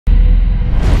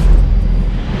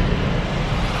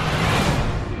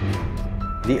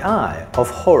The eye of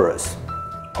Horus,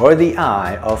 or the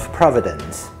eye of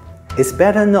Providence, is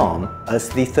better known as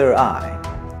the third eye.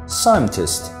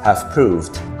 Scientists have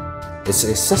proved its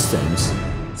existence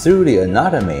through the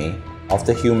anatomy of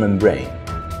the human brain.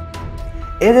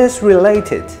 It is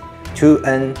related to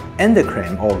an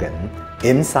endocrine organ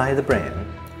inside the brain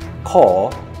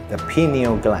called the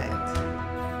pineal gland.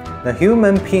 The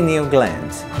human pineal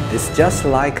gland is just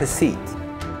like a seed.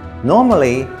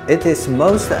 Normally, it is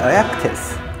most active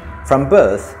from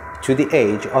birth to the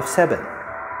age of 7.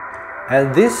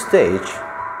 At this stage,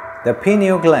 the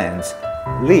pineal gland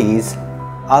leads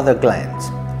other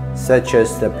glands, such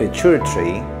as the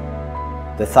pituitary,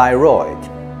 the thyroid,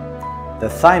 the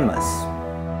thymus,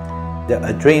 the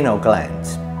adrenal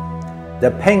glands, the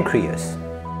pancreas,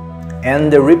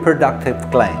 and the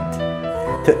reproductive gland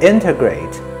to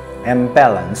integrate and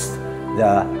balance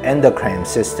the endocrine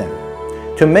system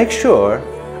to make sure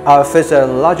our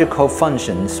physiological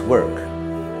functions work.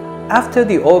 After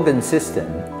the organ system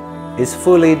is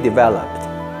fully developed,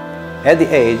 at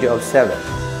the age of 7,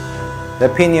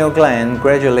 the pineal gland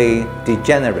gradually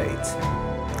degenerates.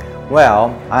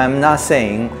 Well, I'm not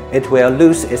saying it will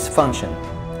lose its function,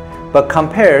 but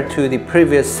compared to the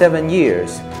previous 7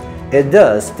 years, it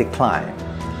does decline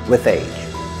with age,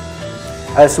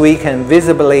 as we can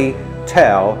visibly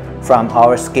tell from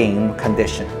our skin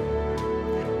condition.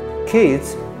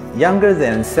 Kids younger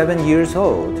than 7 years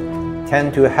old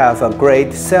tend to have a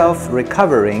great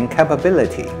self-recovering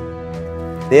capability.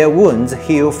 Their wounds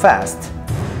heal fast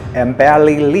and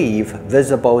barely leave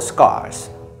visible scars.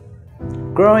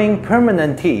 Growing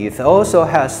permanent teeth also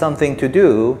has something to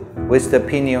do with the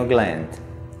pineal gland.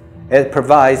 It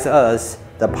provides us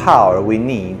the power we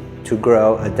need to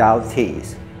grow adult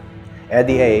teeth at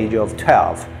the age of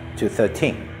 12 to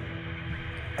 13.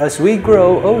 As we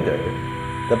grow older,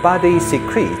 the body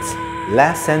secretes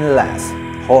less and less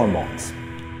hormones,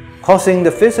 causing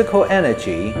the physical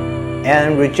energy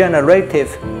and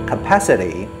regenerative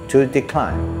capacity to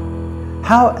decline.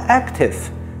 How active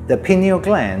the pineal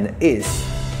gland is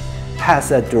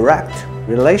has a direct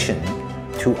relation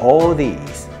to all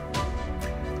these.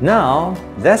 Now,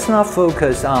 let's not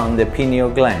focus on the pineal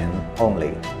gland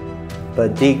only,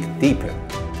 but dig deeper.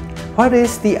 What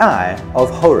is the eye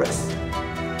of Horus?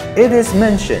 It is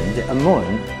mentioned among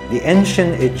the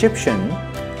ancient Egyptian,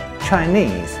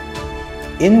 Chinese,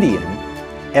 Indian,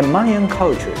 and Mayan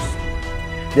cultures.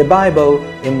 The Bible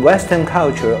in Western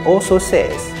culture also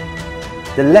says,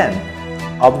 "The lamp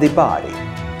of the body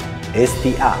is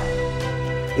the eye.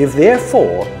 If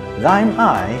therefore thine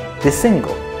eye be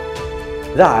single,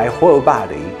 thy whole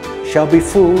body shall be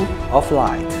full of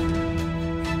light."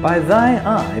 By thine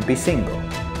eye be single,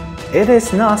 it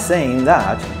is not saying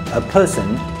that a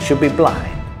person should be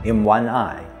blind in one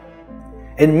eye.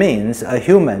 It means a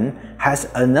human has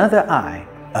another eye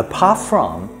apart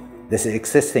from this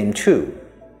existing two.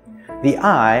 The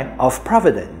eye of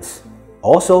Providence,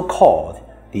 also called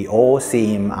the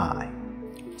all-seeing eye.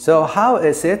 So how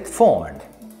is it formed?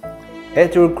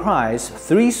 It requires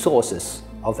 3 sources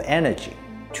of energy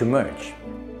to merge.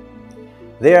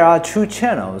 There are 2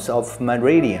 channels of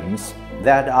meridians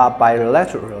that are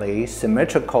bilaterally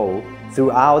symmetrical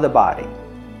throughout the body.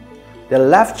 The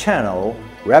left channel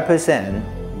represents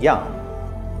yang,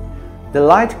 the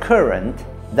light current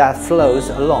that flows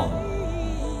along.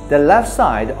 The left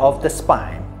side of the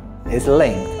spine is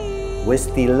linked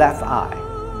with the left eye,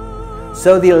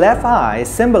 so the left eye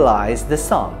symbolizes the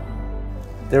sun.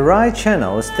 The right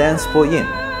channel stands for yin.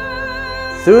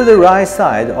 Through the right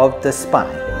side of the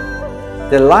spine,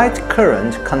 the light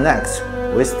current connects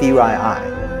with the right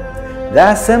eye.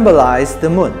 That symbolizes the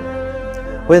moon.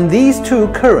 When these 2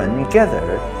 currents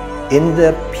gather in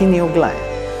the pineal gland,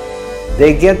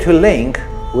 they get to link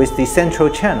with the central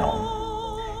channel.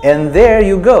 And there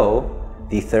you go,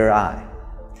 the third eye.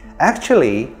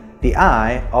 Actually, the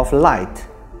eye of light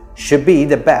should be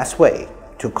the best way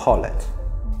to call it.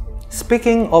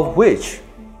 Speaking of which,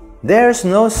 there's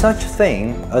no such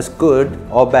thing as good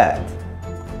or bad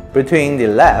between the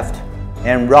left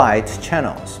and right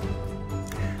channels.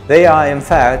 They are in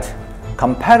fact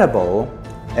compatible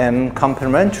and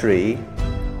complementary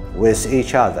with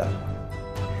each other.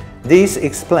 This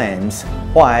explains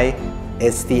why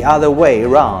it's the other way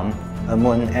around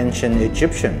among ancient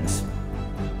Egyptians.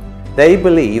 They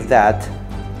believed that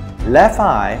left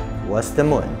eye was the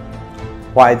moon,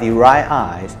 while the right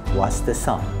eye was the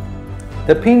sun.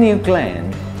 The pineal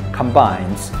gland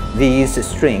combines these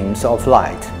streams of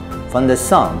light from the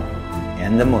sun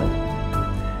and the moon.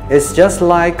 It's just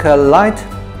like a light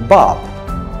bulb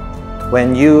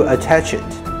when you attach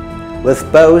it with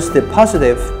both the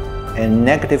positive and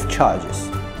negative charges.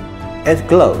 It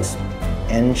glows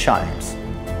and shines.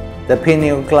 The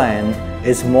pineal gland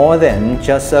is more than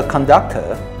just a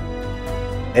conductor.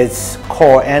 Its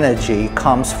core energy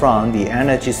comes from the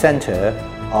energy center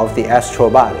of the astral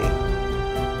body.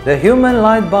 The human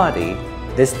light body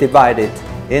is divided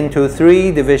into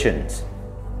 3 divisions: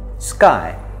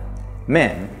 sky,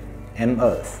 man, and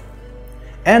earth.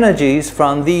 Energies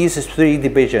from these 3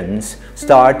 divisions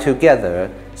start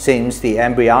together since the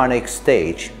embryonic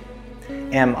stage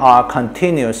and are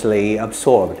continuously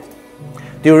absorbed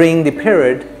during the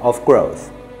period of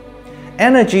growth.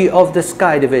 Energy of the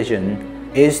sky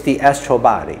division is the astral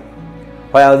body,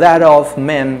 while that of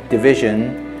man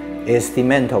division is the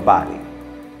mental body.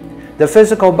 The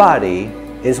physical body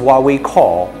is what we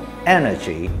call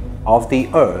energy of the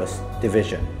earth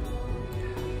division.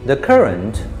 The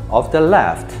current of the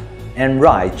left and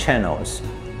right channels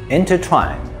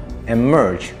intertwine and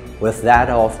merge with that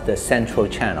of the central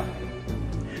channel.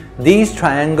 These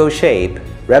triangle shapes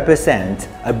represent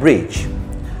a bridge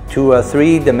to a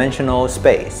 3-dimensional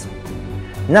space.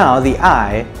 Now the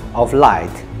eye of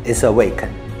light is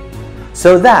awakened,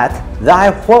 so that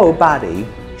thy whole body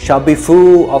shall be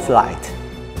full of light.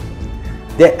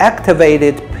 The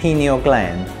activated pineal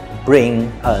gland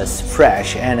brings us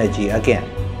fresh energy again.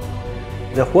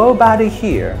 The whole body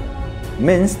here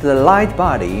means the light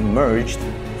body merged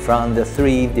from the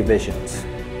 3 divisions.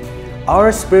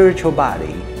 Our spiritual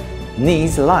body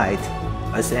needs light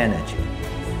as energy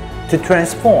to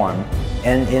transform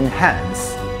and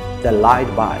enhance the light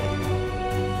body.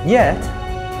 Yet,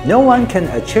 no one can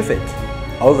achieve it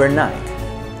overnight.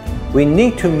 We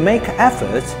need to make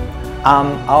efforts on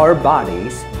our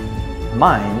bodies,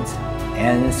 minds,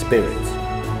 and spirits.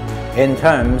 In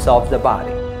terms of the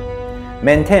body,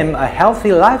 maintain a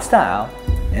healthy lifestyle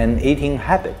and eating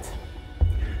habits.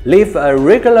 Live a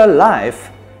regular life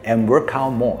and work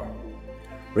out more.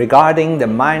 Regarding the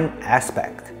mind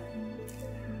aspect,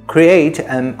 create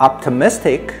an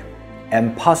optimistic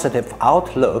and positive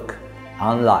outlook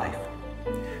on life.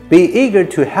 Be eager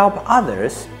to help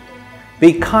others.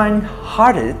 Be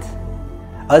kind-hearted.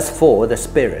 As for the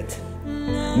spirit,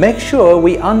 make sure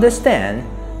we understand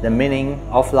the meaning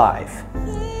of life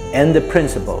and the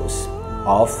principles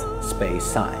of space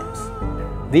science.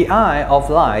 The eye of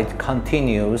light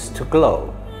continues to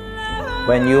glow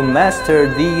when you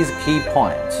master these key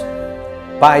points.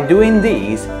 By doing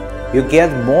these, you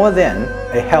get more than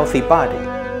a healthy body.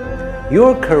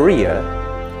 Your career,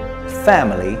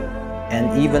 family,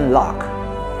 and even luck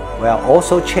will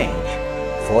also change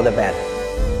for the better.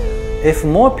 If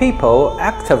more people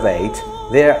activate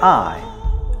their eye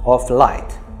of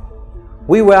light,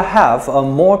 we will have a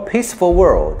more peaceful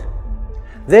world.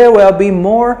 There will be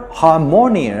more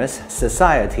harmonious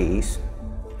societies.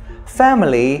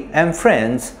 Family and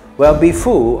friends will be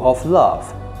full of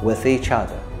love with each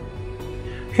other.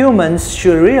 Humans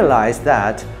should realize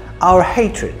that our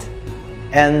hatred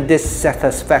and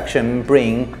dissatisfaction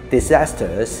bring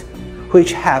disasters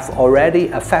which have already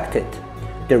affected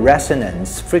the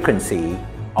resonance frequency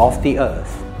of the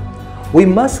Earth. We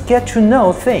must get to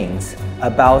know things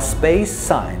about space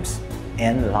science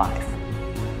and life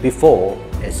before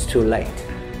it's too late.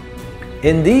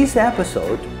 In this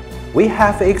episode, we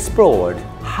have explored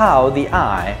how the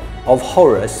eye of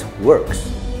Horus works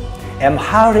and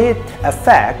how it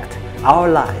affects our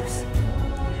lives.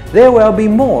 There will be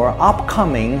more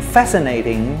upcoming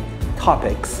fascinating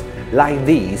topics like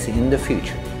these in the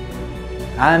future.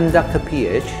 I'm Dr.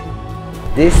 PH.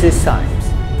 This is science,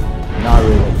 not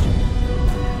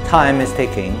religion. Time is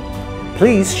ticking.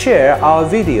 Please share our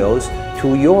videos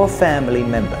to your family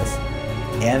members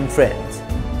and friends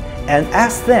and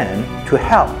ask them to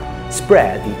help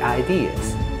spread the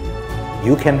ideas.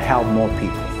 You can help more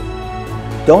people.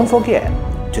 Don't forget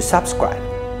to subscribe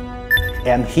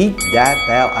and hit that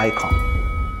bell icon.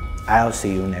 I'll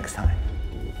see you next time.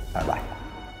 Bye-bye.